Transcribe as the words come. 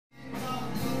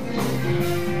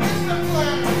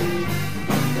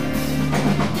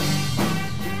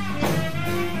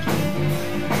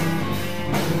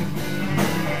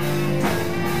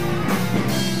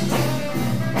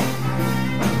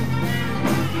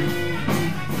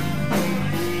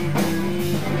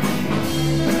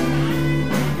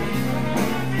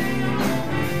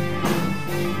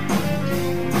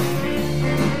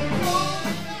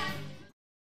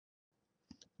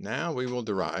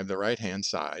derive the right-hand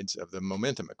sides of the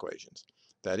momentum equations.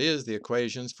 That is, the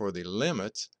equations for the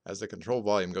limits as the control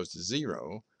volume goes to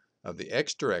 0 of the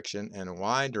x direction and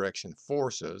y direction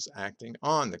forces acting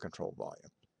on the control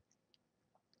volume.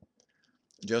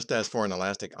 Just as for an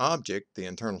elastic object, the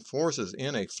internal forces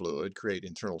in a fluid create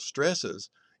internal stresses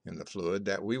in the fluid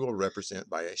that we will represent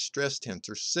by a stress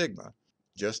tensor sigma,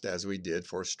 just as we did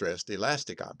for stressed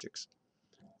elastic objects.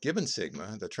 Given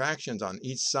sigma, the tractions on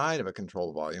each side of a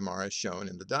control volume are as shown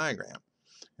in the diagram,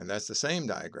 and that's the same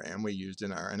diagram we used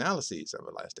in our analyses of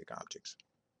elastic objects.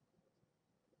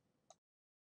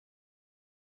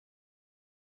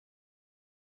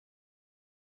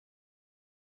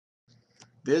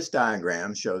 This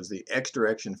diagram shows the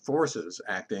x-direction forces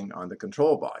acting on the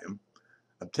control volume,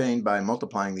 obtained by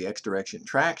multiplying the x-direction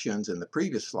tractions in the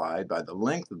previous slide by the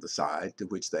length of the side to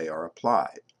which they are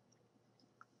applied.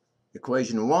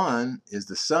 Equation 1 is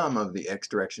the sum of the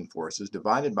x-direction forces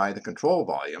divided by the control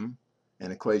volume,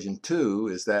 and equation 2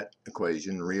 is that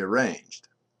equation rearranged.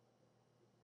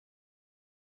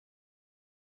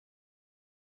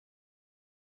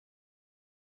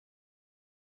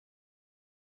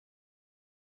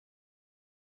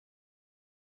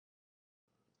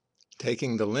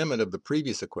 Taking the limit of the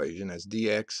previous equation as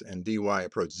dx and dy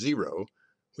approach 0,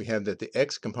 we have that the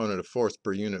x component of force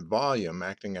per unit volume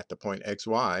acting at the point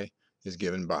xy is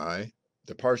given by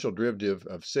the partial derivative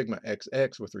of sigma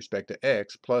xx with respect to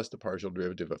x plus the partial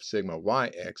derivative of sigma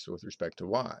yx with respect to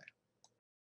y.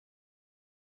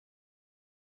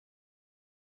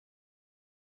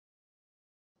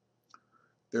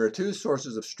 There are two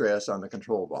sources of stress on the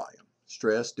control volume: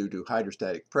 stress due to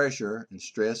hydrostatic pressure and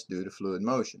stress due to fluid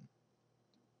motion.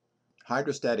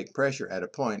 Hydrostatic pressure at a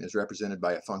point is represented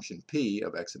by a function p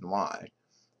of x and y,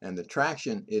 and the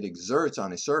traction it exerts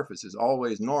on a surface is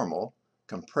always normal,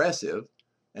 compressive,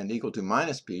 and equal to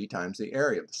minus p times the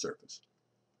area of the surface.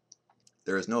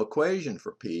 There is no equation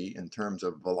for p in terms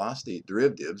of velocity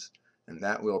derivatives, and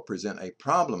that will present a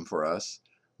problem for us,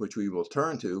 which we will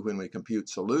turn to when we compute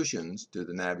solutions to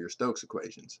the Navier-Stokes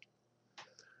equations.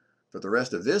 For the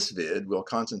rest of this vid, we'll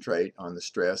concentrate on the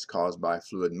stress caused by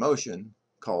fluid motion,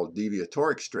 called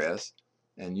deviatoric stress,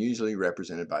 and usually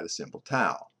represented by the symbol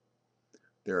tau.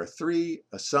 There are three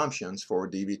assumptions for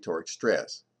deviatoric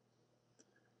stress.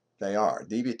 They are: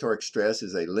 deviatoric stress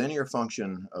is a linear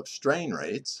function of strain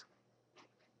rates,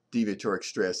 deviatoric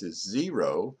stress is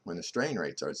 0 when the strain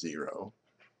rates are 0,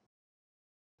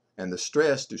 and the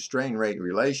stress to strain rate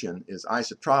relation is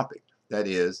isotropic. That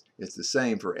is, it's the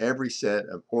same for every set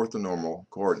of orthonormal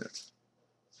coordinates.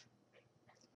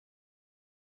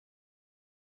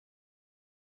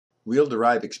 We'll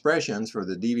derive expressions for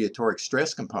the deviatoric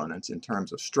stress components in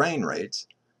terms of strain rates,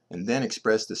 and then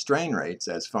express the strain rates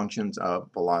as functions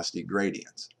of velocity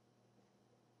gradients.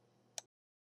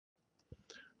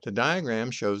 The diagram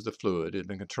shows the fluid in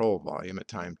the control volume at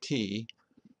time t,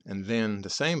 and then the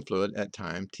same fluid at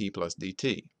time t plus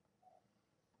dt.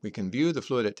 We can view the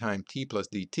fluid at time t plus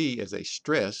dt as a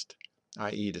stressed,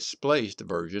 i.e. displaced,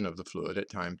 version of the fluid at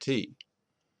time t.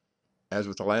 As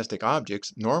with elastic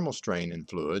objects, normal strain in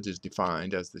fluids is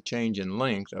defined as the change in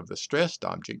length of the stressed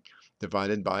object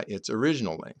divided by its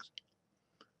original length.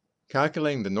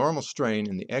 Calculating the normal strain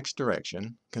in the x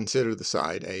direction, consider the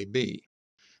side AB.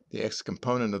 The x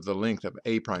component of the length of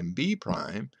A prime B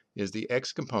prime is the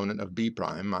x component of B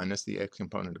prime minus the x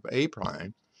component of A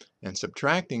prime, and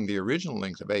subtracting the original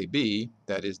length of AB,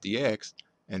 that is dx,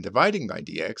 and dividing by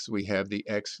dx, we have the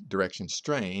x direction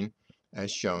strain as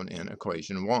shown in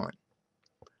equation 1.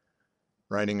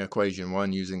 Writing equation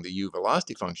 1 using the u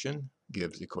velocity function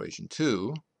gives equation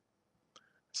 2.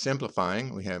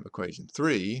 Simplifying, we have equation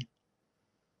 3.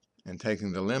 And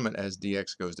taking the limit as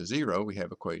dx goes to 0, we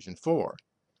have equation 4.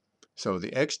 So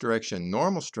the x direction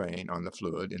normal strain on the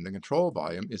fluid in the control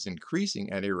volume is increasing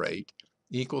at a rate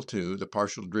equal to the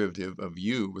partial derivative of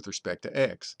u with respect to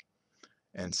x.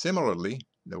 And similarly,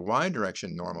 the y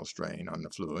direction normal strain on the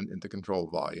fluid in the control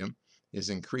volume is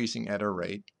increasing at a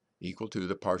rate equal to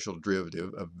the partial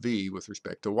derivative of v with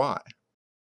respect to y.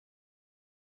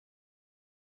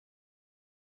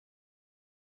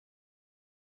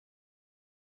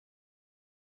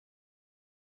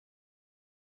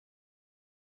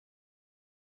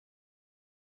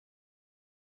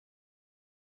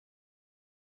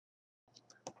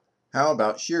 How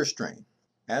about shear strain?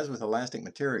 As with elastic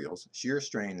materials, shear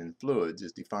strain in fluids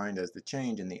is defined as the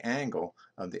change in the angle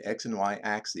of the x and y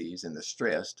axes in the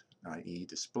stressed, i.e.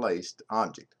 displaced,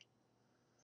 object.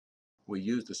 We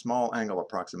use the small angle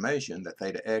approximation that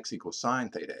theta x equals sine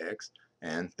theta x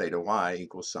and theta y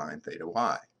equals sine theta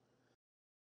y.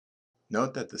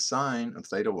 Note that the sine of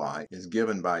theta y is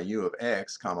given by u of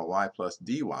x comma y plus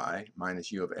dy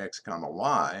minus u of x comma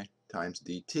y times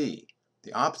dt,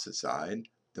 the opposite side,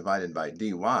 divided by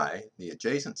dy, the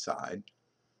adjacent side,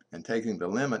 and taking the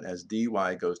limit as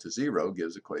dy goes to 0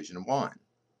 gives equation 1.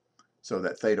 So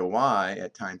that theta y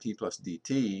at time t plus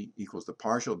dt equals the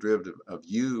partial derivative of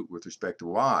u with respect to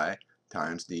y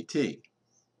times dt.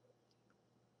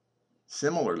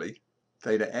 Similarly,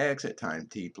 theta x at time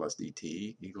t plus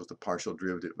dt equals the partial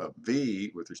derivative of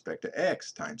v with respect to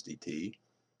x times dt,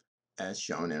 as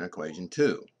shown in equation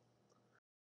 2.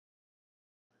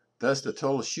 Thus, the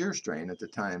total shear strain at the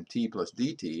time t plus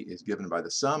dt is given by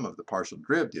the sum of the partial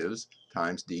derivatives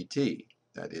times dt,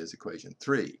 that is equation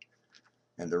 3.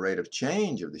 And the rate of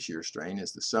change of the shear strain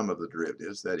is the sum of the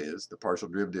derivatives, that is, the partial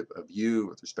derivative of u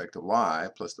with respect to y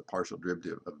plus the partial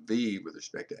derivative of v with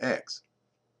respect to x.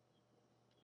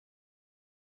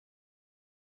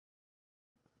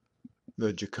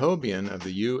 The Jacobian of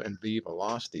the u and v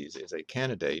velocities is a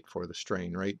candidate for the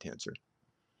strain rate tensor.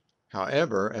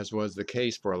 However, as was the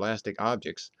case for elastic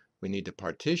objects, we need to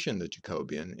partition the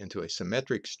Jacobian into a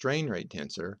symmetric strain rate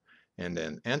tensor and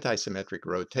an antisymmetric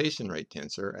rotation rate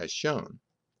tensor as shown.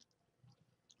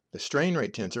 The strain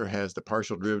rate tensor has the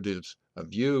partial derivatives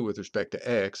of u with respect to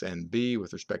x and v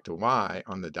with respect to y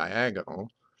on the diagonal,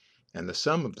 and the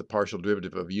sum of the partial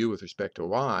derivative of u with respect to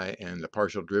y and the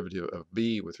partial derivative of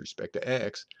v with respect to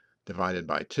x divided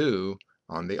by 2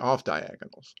 on the off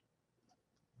diagonals.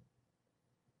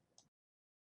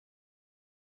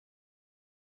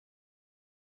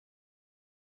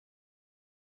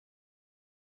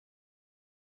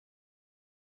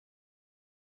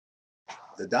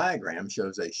 The diagram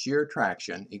shows a shear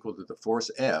traction equal to the force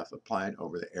F applied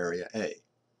over the area A.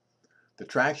 The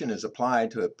traction is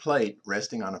applied to a plate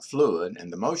resting on a fluid,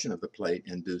 and the motion of the plate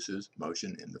induces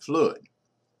motion in the fluid.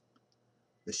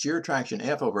 The shear traction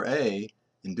F over A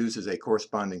induces a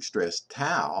corresponding stress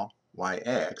tau,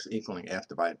 yx, equaling F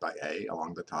divided by A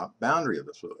along the top boundary of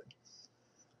the fluid.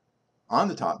 On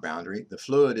the top boundary, the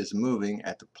fluid is moving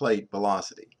at the plate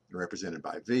velocity, represented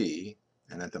by V,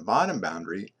 and at the bottom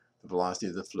boundary, the velocity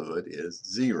of the fluid is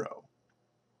 0.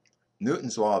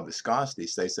 Newton's law of viscosity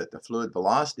states that the fluid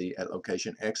velocity at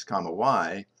location x comma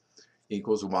y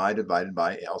equals y divided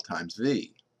by L times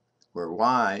V, where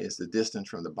y is the distance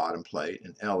from the bottom plate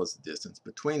and L is the distance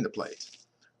between the plates.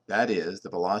 That is, the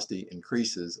velocity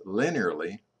increases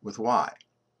linearly with y.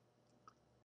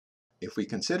 If we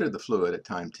consider the fluid at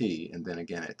time t and then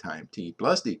again at time t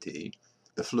plus dt,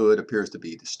 the fluid appears to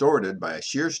be distorted by a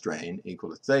shear strain equal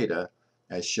to theta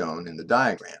as shown in the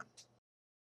diagram.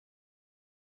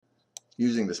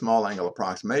 Using the small angle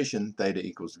approximation, theta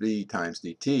equals v times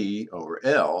dt over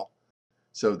L,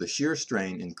 so the shear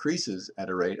strain increases at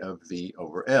a rate of v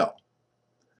over L.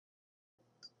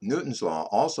 Newton's law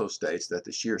also states that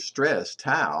the shear stress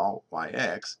tau,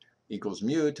 yx, equals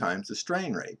mu times the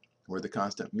strain rate, where the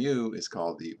constant mu is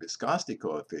called the viscosity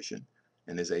coefficient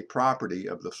and is a property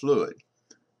of the fluid.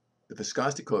 The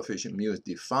viscosity coefficient mu is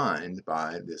defined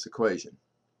by this equation.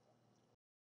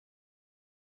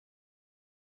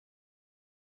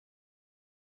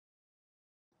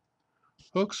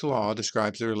 Hooke's law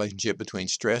describes the relationship between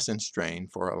stress and strain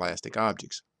for elastic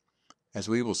objects. As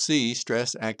we will see,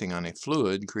 stress acting on a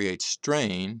fluid creates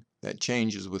strain that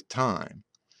changes with time.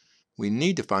 We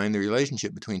need to find the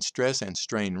relationship between stress and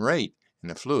strain rate in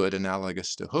a fluid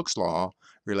analogous to Hooke's law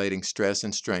relating stress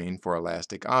and strain for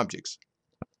elastic objects.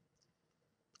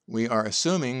 We are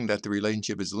assuming that the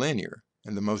relationship is linear,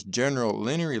 and the most general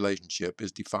linear relationship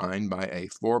is defined by a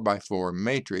 4x4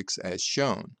 matrix as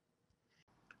shown.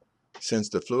 Since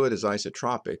the fluid is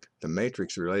isotropic, the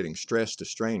matrix relating stress to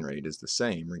strain rate is the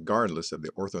same regardless of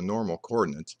the orthonormal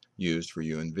coordinates used for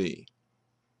u and v.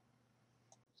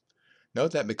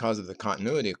 Note that because of the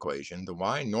continuity equation, the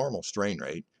y normal strain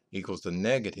rate equals the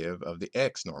negative of the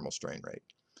x normal strain rate.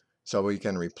 So we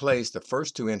can replace the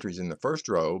first two entries in the first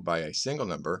row by a single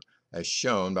number as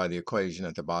shown by the equation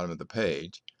at the bottom of the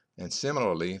page, and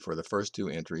similarly for the first two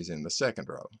entries in the second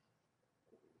row.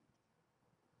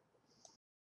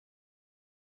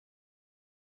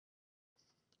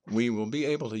 We will be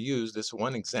able to use this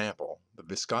one example, the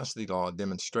viscosity law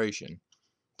demonstration,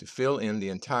 to fill in the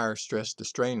entire stress to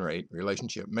strain rate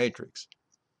relationship matrix.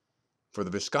 For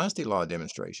the viscosity law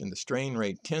demonstration, the strain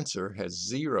rate tensor has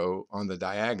 0 on the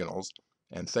diagonals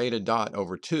and theta dot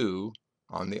over 2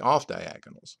 on the off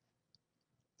diagonals.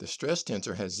 The stress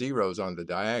tensor has zeros on the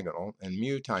diagonal and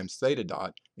mu times theta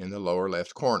dot in the lower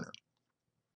left corner.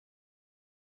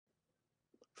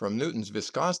 From Newton's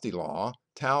viscosity law,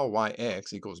 tau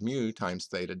yx equals mu times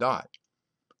theta dot.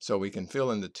 so we can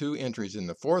fill in the two entries in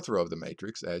the fourth row of the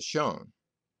matrix as shown.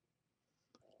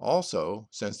 Also,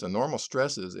 since the normal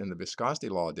stresses in the viscosity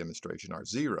law demonstration are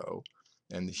 0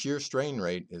 and the shear strain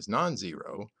rate is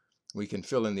non-zero, we can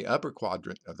fill in the upper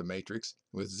quadrant of the matrix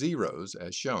with zeros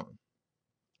as shown.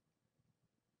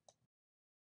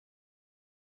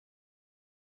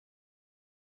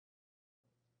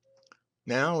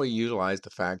 Now we utilize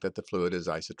the fact that the fluid is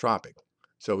isotropic,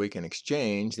 so we can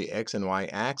exchange the x and y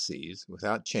axes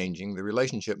without changing the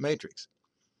relationship matrix.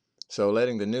 So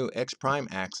letting the new x prime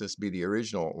axis be the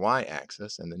original y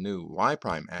axis and the new y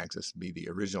prime axis be the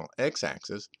original x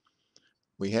axis,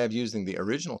 we have using the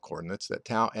original coordinates that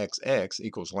tau xx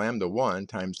equals lambda 1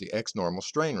 times the x normal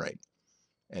strain rate.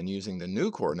 And using the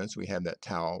new coordinates, we have that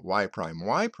tau y prime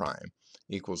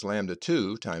equals lambda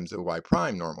 2 times the y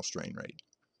prime normal strain rate.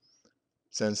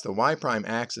 Since the y prime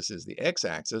axis is the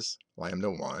x-axis, lambda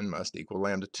 1 must equal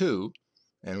lambda 2,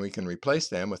 and we can replace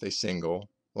them with a single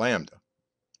lambda.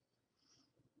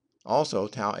 Also,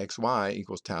 tau xy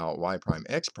equals tau y prime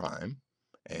x prime,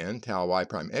 and tau y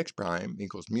prime x prime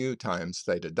equals mu times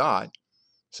theta dot,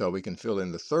 so we can fill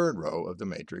in the third row of the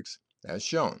matrix as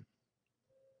shown.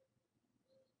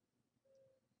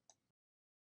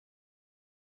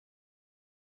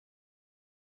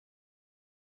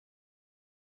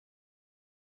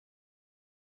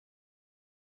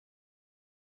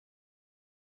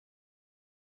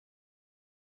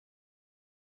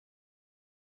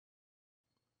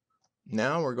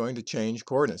 Now we're going to change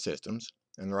coordinate systems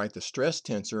and write the stress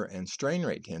tensor and strain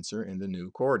rate tensor in the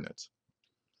new coordinates.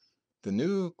 The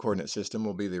new coordinate system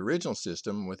will be the original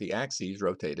system with the axes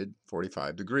rotated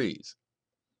 45 degrees.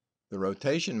 The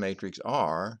rotation matrix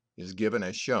R is given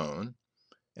as shown,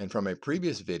 and from a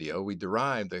previous video we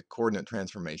derived the coordinate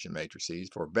transformation matrices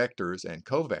for vectors and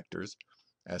covectors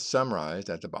as summarized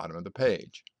at the bottom of the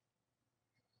page.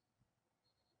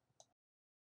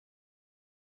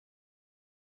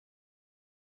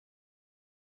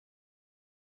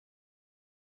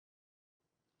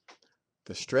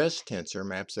 The stress tensor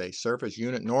maps a surface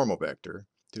unit normal vector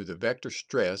to the vector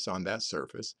stress on that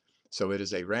surface, so it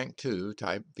is a rank 2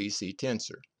 type VC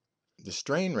tensor. The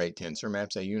strain rate tensor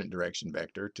maps a unit direction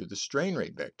vector to the strain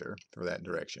rate vector for that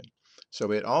direction,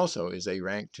 so it also is a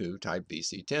rank 2 type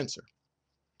VC tensor.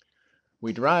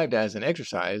 We derived as an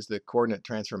exercise the coordinate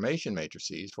transformation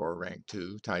matrices for rank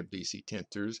 2 type VC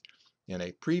tensors in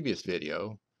a previous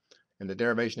video, and the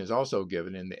derivation is also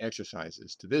given in the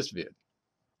exercises to this vid.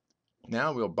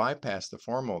 Now we'll bypass the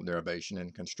formal derivation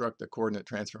and construct the coordinate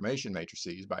transformation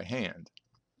matrices by hand.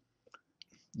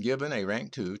 Given a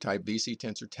rank 2 type VC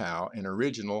tensor tau and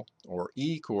original or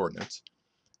E coordinates,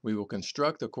 we will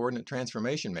construct the coordinate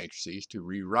transformation matrices to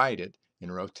rewrite it in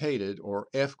rotated or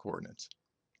F coordinates.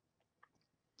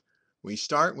 We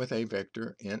start with a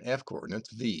vector in F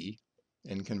coordinates, V,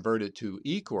 and convert it to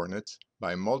E coordinates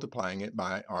by multiplying it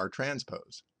by R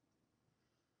transpose.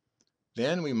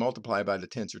 Then we multiply by the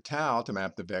tensor tau to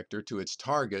map the vector to its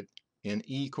target in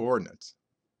E coordinates.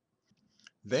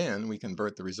 Then we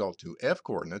convert the result to F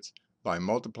coordinates by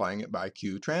multiplying it by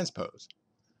Q transpose.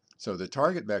 So the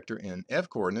target vector in F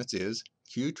coordinates is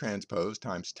Q transpose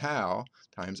times tau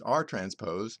times R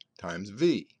transpose times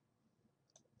V.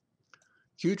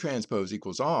 Q transpose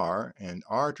equals R and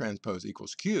R transpose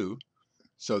equals Q,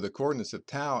 so the coordinates of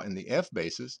tau in the F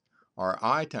basis are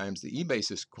I times the E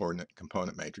basis coordinate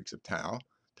component matrix of tau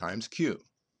times Q.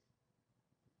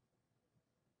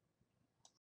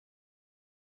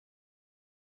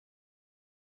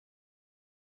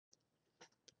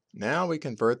 Now we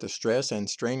convert the stress and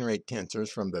strain rate tensors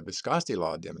from the viscosity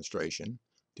law demonstration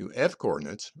to F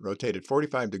coordinates rotated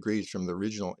 45 degrees from the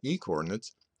original E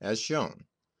coordinates as shown.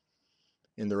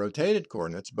 In the rotated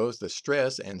coordinates, both the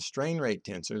stress and strain rate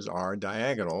tensors are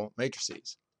diagonal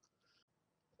matrices.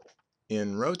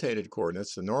 In rotated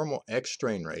coordinates, the normal x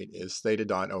strain rate is theta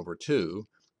dot over 2,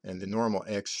 and the normal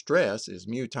x stress is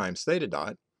mu times theta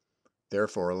dot,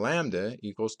 therefore lambda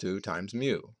equals 2 times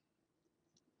mu.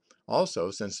 Also,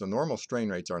 since the normal strain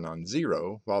rates are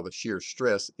non-zero, while the shear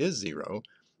stress is 0,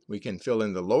 we can fill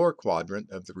in the lower quadrant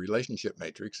of the relationship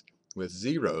matrix with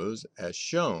zeros as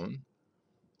shown,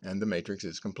 and the matrix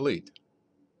is complete.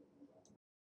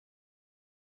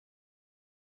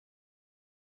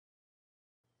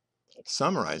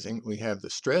 Summarizing, we have the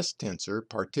stress tensor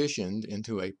partitioned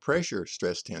into a pressure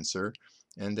stress tensor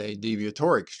and a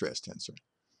deviatoric stress tensor.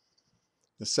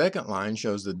 The second line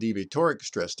shows the deviatoric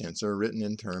stress tensor written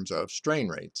in terms of strain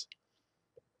rates.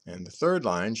 And the third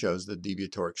line shows the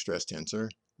deviatoric stress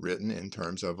tensor written in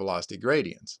terms of velocity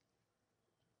gradients.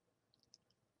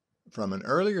 From an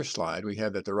earlier slide, we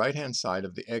have that the right-hand side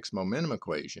of the x momentum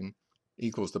equation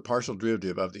equals the partial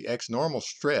derivative of the x normal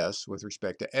stress with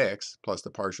respect to x plus the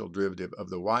partial derivative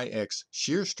of the yx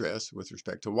shear stress with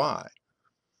respect to y.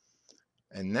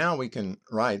 And now we can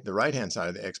write the right-hand side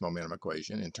of the x momentum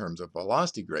equation in terms of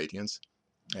velocity gradients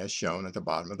as shown at the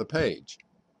bottom of the page.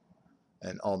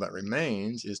 And all that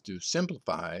remains is to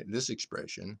simplify this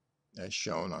expression as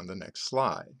shown on the next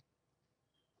slide.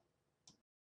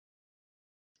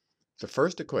 The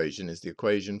first equation is the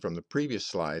equation from the previous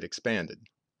slide expanded.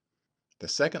 The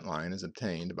second line is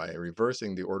obtained by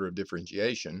reversing the order of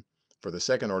differentiation for the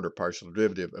second order partial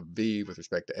derivative of v with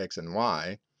respect to x and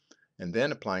y, and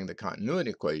then applying the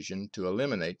continuity equation to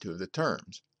eliminate two of the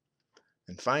terms.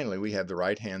 And finally, we have the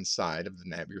right-hand side of the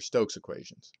Navier-Stokes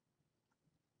equations.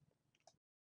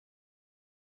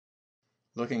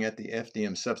 Looking at the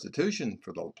Fdm substitution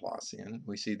for the Laplacian,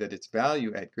 we see that its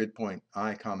value at grid point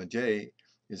I, j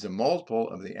is a multiple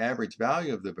of the average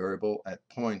value of the variable at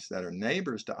points that are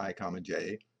neighbors to I,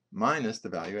 j minus the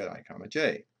value at I,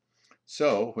 j.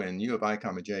 So when u of I,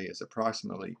 j is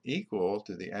approximately equal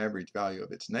to the average value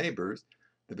of its neighbors,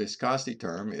 the viscosity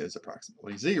term is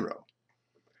approximately 0.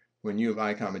 When u of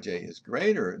I, j is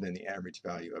greater than the average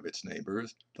value of its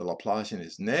neighbors, the Laplacian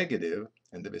is negative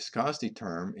and the viscosity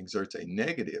term exerts a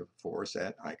negative force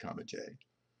at I, j.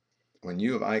 When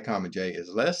u of I, j is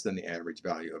less than the average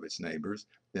value of its neighbors,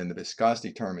 then the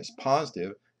viscosity term is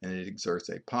positive and it exerts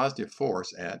a positive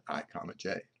force at I,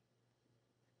 j.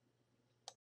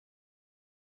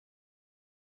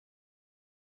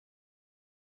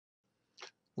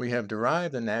 We have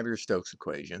derived the Navier-Stokes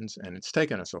equations, and it's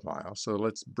taken us a while, so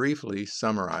let's briefly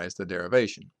summarize the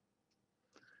derivation.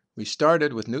 We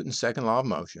started with Newton's second law of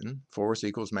motion, force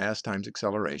equals mass times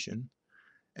acceleration,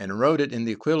 and wrote it in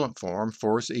the equivalent form,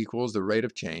 force equals the rate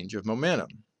of change of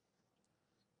momentum.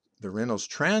 The Reynolds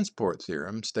transport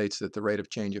theorem states that the rate of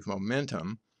change of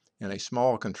momentum in a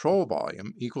small control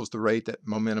volume equals the rate that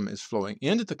momentum is flowing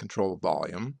into the control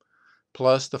volume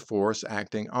plus the force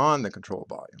acting on the control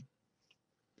volume.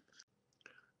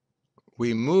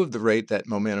 We move the rate that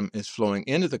momentum is flowing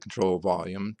into the control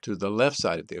volume to the left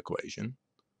side of the equation,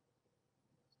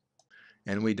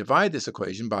 and we divide this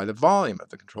equation by the volume of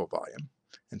the control volume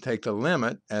and take the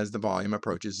limit as the volume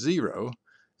approaches 0,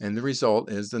 and the result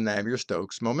is the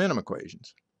Navier-Stokes momentum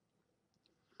equations.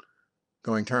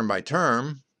 Going term by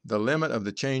term, the limit of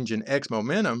the change in x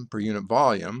momentum per unit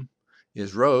volume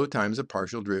is rho times the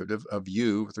partial derivative of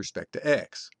u with respect to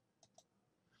x.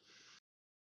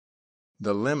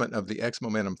 The limit of the x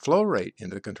momentum flow rate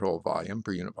into the control volume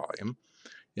per unit volume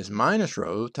is minus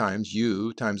rho times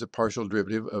u times the partial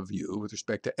derivative of u with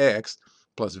respect to x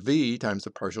plus v times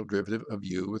the partial derivative of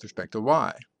u with respect to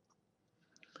y.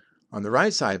 On the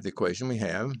right side of the equation, we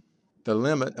have the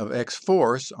limit of x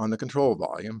force on the control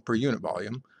volume per unit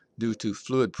volume due to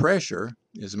fluid pressure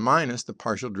is minus the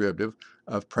partial derivative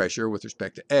of pressure with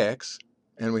respect to x.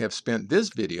 And we have spent this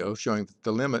video showing that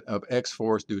the limit of x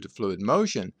force due to fluid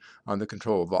motion on the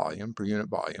control volume per unit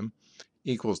volume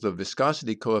equals the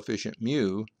viscosity coefficient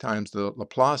mu times the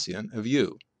Laplacian of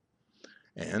u.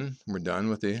 And we're done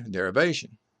with the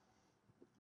derivation.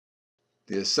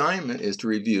 The assignment is to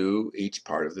review each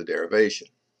part of the derivation.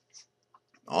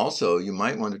 Also, you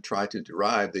might want to try to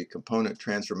derive the component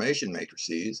transformation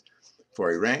matrices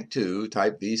for a rank 2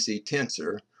 type VC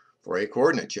tensor for a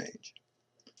coordinate change.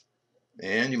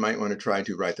 And you might want to try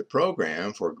to write the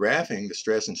program for graphing the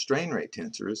stress and strain rate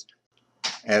tensors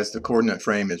as the coordinate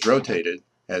frame is rotated,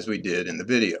 as we did in the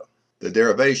video. The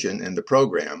derivation and the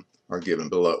program are given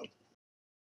below.